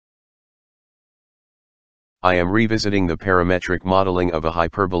I am revisiting the parametric modeling of a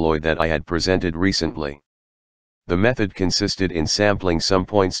hyperboloid that I had presented recently. The method consisted in sampling some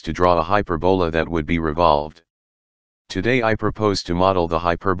points to draw a hyperbola that would be revolved. Today I propose to model the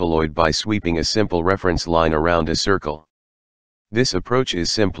hyperboloid by sweeping a simple reference line around a circle. This approach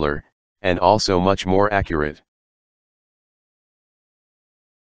is simpler, and also much more accurate.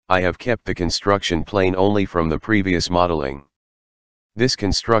 I have kept the construction plane only from the previous modeling. This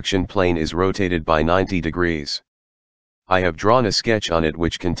construction plane is rotated by 90 degrees. I have drawn a sketch on it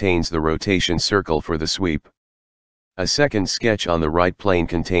which contains the rotation circle for the sweep. A second sketch on the right plane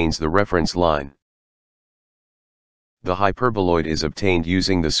contains the reference line. The hyperboloid is obtained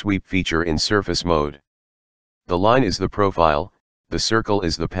using the sweep feature in surface mode. The line is the profile, the circle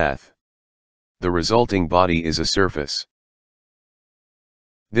is the path. The resulting body is a surface.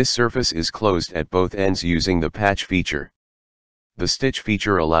 This surface is closed at both ends using the patch feature. The stitch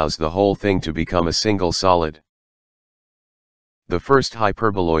feature allows the whole thing to become a single solid. The first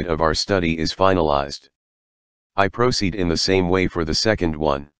hyperboloid of our study is finalized. I proceed in the same way for the second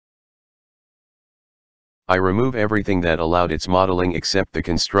one. I remove everything that allowed its modeling except the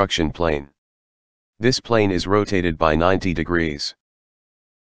construction plane. This plane is rotated by 90 degrees.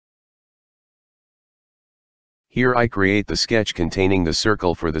 Here I create the sketch containing the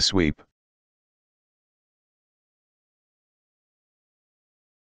circle for the sweep.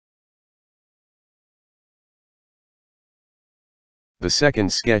 The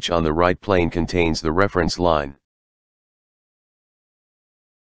second sketch on the right plane contains the reference line.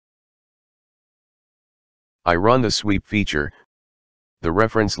 I run the sweep feature, the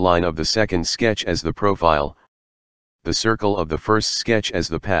reference line of the second sketch as the profile, the circle of the first sketch as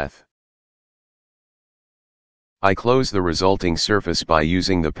the path. I close the resulting surface by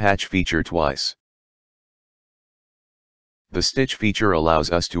using the patch feature twice. The stitch feature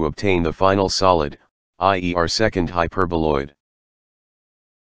allows us to obtain the final solid, i.e. our second hyperboloid.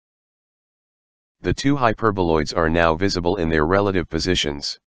 The two hyperboloids are now visible in their relative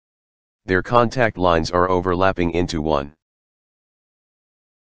positions. Their contact lines are overlapping into one.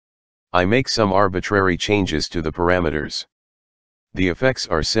 I make some arbitrary changes to the parameters. The effects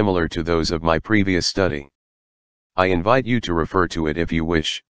are similar to those of my previous study. I invite you to refer to it if you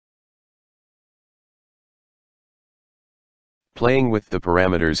wish. Playing with the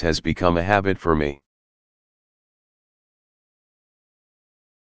parameters has become a habit for me.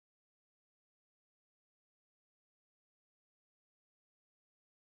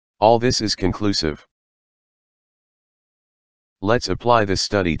 All this is conclusive. Let's apply this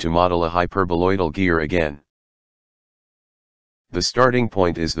study to model a hyperboloidal gear again. The starting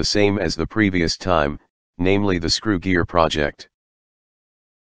point is the same as the previous time, namely the screw gear project.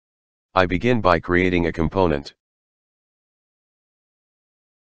 I begin by creating a component.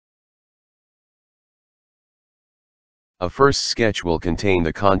 A first sketch will contain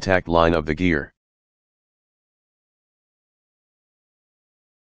the contact line of the gear.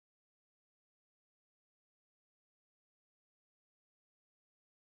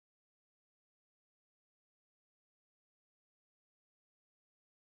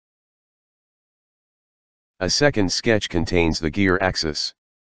 A second sketch contains the gear axis.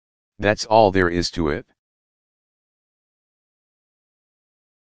 That's all there is to it.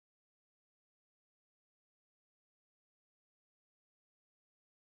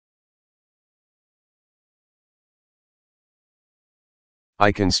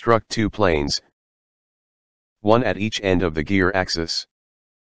 I construct two planes, one at each end of the gear axis.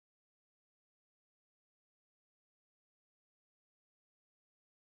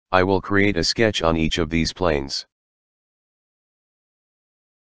 I will create a sketch on each of these planes.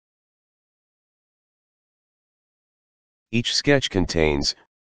 Each sketch contains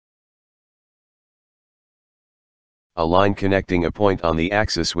a line connecting a point on the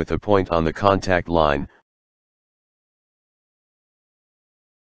axis with a point on the contact line,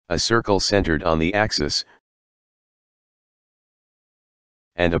 a circle centered on the axis,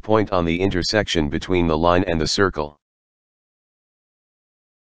 and a point on the intersection between the line and the circle.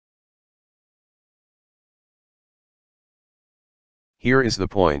 Here is the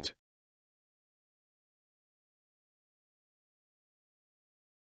point.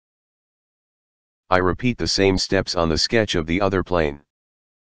 I repeat the same steps on the sketch of the other plane.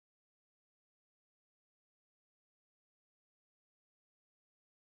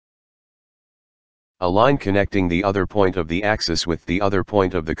 A line connecting the other point of the axis with the other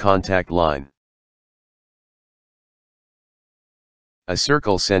point of the contact line. A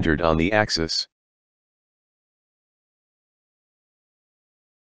circle centered on the axis.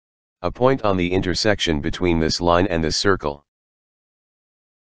 A point on the intersection between this line and this circle.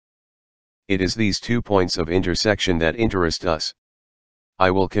 It is these 2 points of intersection that interest us.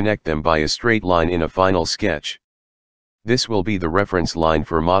 I will connect them by a straight line in a final sketch. This will be the reference line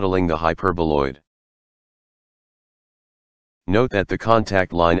for modeling the hyperboloid. Note that the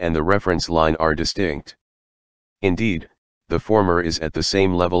contact line and the reference line are distinct. Indeed, the former is at the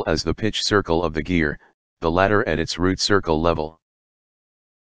same level as the pitch circle of the gear, the latter at its root circle level.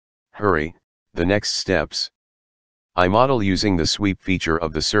 Hurry, the next steps. I model using the sweep feature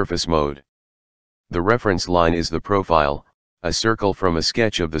of the surface mode. The reference line is the profile, a circle from a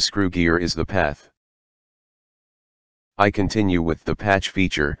sketch of the screw gear is the path. I continue with the patch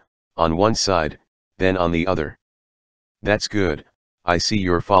feature, on one side, then on the other. That's good, I see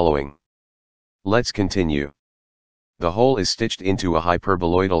you're following. Let's continue. The hole is stitched into a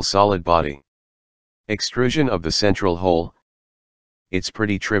hyperboloidal solid body. Extrusion of the central hole. It's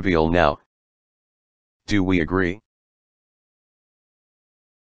pretty trivial now. Do we agree?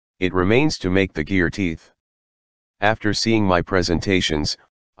 It remains to make the gear teeth. After seeing my presentations,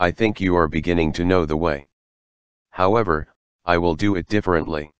 I think you are beginning to know the way. However, I will do it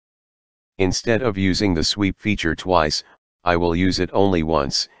differently. Instead of using the sweep feature twice, I will use it only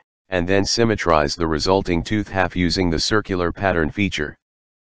once, and then symmetrize the resulting tooth half using the circular pattern feature.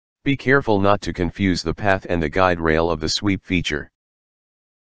 Be careful not to confuse the path and the guide rail of the sweep feature.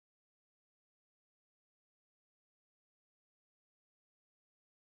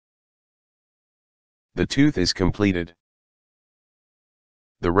 The tooth is completed.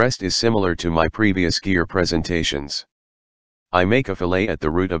 The rest is similar to my previous gear presentations. I make a fillet at the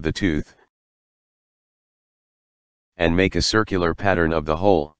root of the tooth, and make a circular pattern of the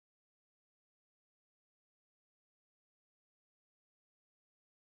hole.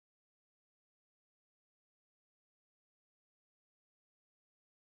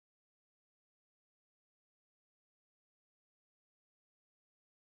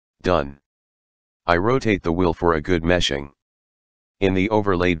 Done. I rotate the wheel for a good meshing. In the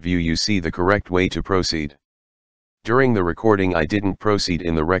overlaid view you see the correct way to proceed. During the recording I didn't proceed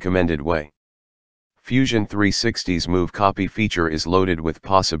in the recommended way. Fusion 360's Move Copy feature is loaded with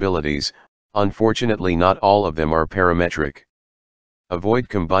possibilities, unfortunately not all of them are parametric. Avoid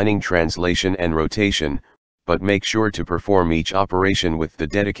combining translation and rotation, but make sure to perform each operation with the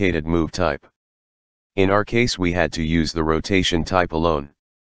dedicated move type. In our case we had to use the rotation type alone.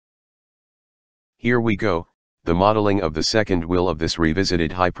 Here we go, the modeling of the second wheel of this revisited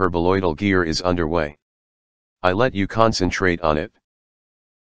hyperboloidal gear is underway. I let you concentrate on it.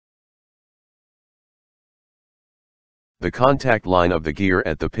 The contact line of the gear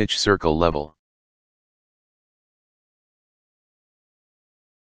at the pitch circle level.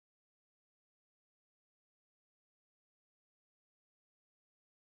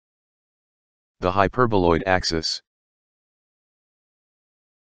 The hyperboloid axis.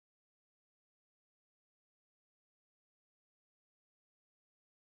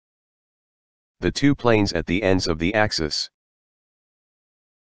 The two planes at the ends of the axis.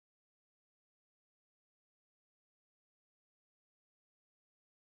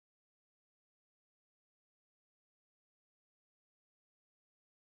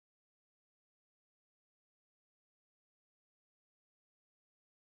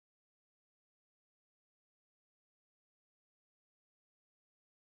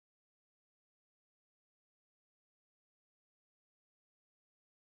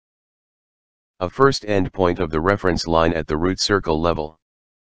 A first endpoint of the reference line at the root circle level.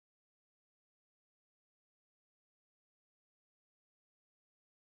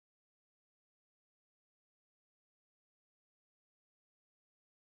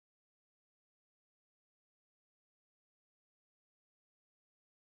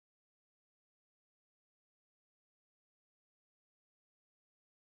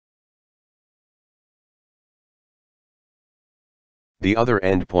 The other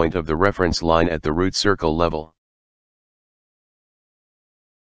endpoint of the reference line at the root circle level.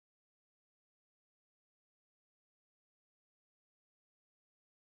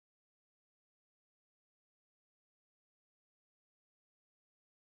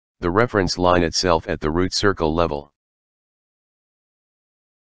 The reference line itself at the root circle level.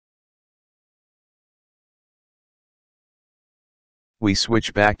 We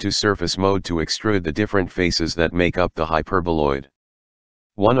switch back to surface mode to extrude the different faces that make up the hyperboloid.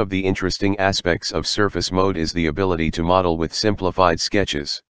 One of the interesting aspects of surface mode is the ability to model with simplified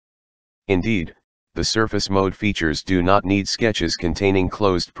sketches. Indeed, the surface mode features do not need sketches containing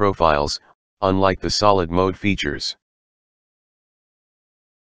closed profiles, unlike the solid mode features.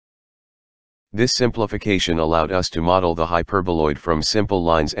 This simplification allowed us to model the hyperboloid from simple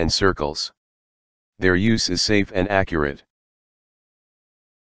lines and circles. Their use is safe and accurate.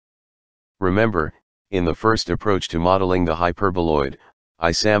 Remember, in the first approach to modeling the hyperboloid,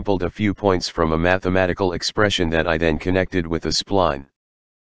 I sampled a few points from a mathematical expression that I then connected with a spline.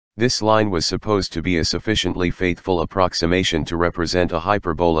 This line was supposed to be a sufficiently faithful approximation to represent a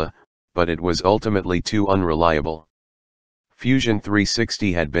hyperbola, but it was ultimately too unreliable. Fusion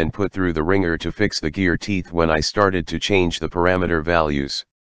 360 had been put through the ringer to fix the gear teeth when I started to change the parameter values.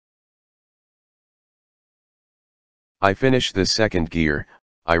 I finished the second gear,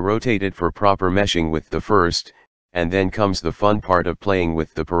 I rotate it for proper meshing with the first, and then comes the fun part of playing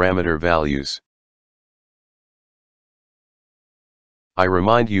with the parameter values. I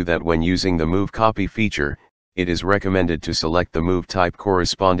remind you that when using the Move Copy feature, it is recommended to select the move type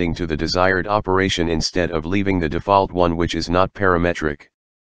corresponding to the desired operation instead of leaving the default one which is not parametric.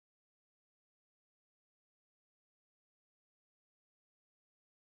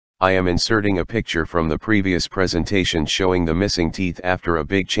 I am inserting a picture from the previous presentation showing the missing teeth after a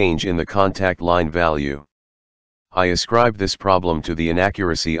big change in the contact line value. I ascribe this problem to the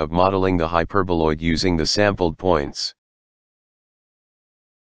inaccuracy of modeling the hyperboloid using the sampled points.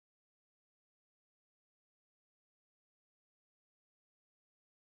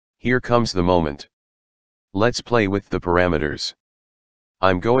 Here comes the moment. Let's play with the parameters.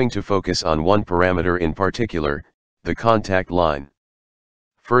 I'm going to focus on one parameter in particular, the contact line.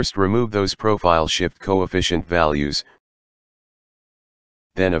 First remove those profile shift coefficient values,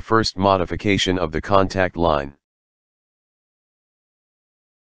 then a first modification of the contact line.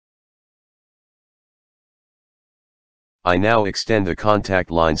 I now extend the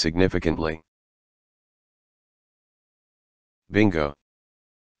contact line significantly. Bingo!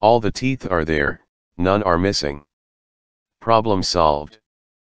 All the teeth are there, none are missing. Problem solved.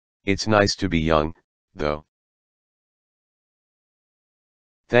 It's nice to be young, though.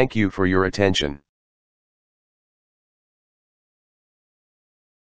 Thank you for your attention.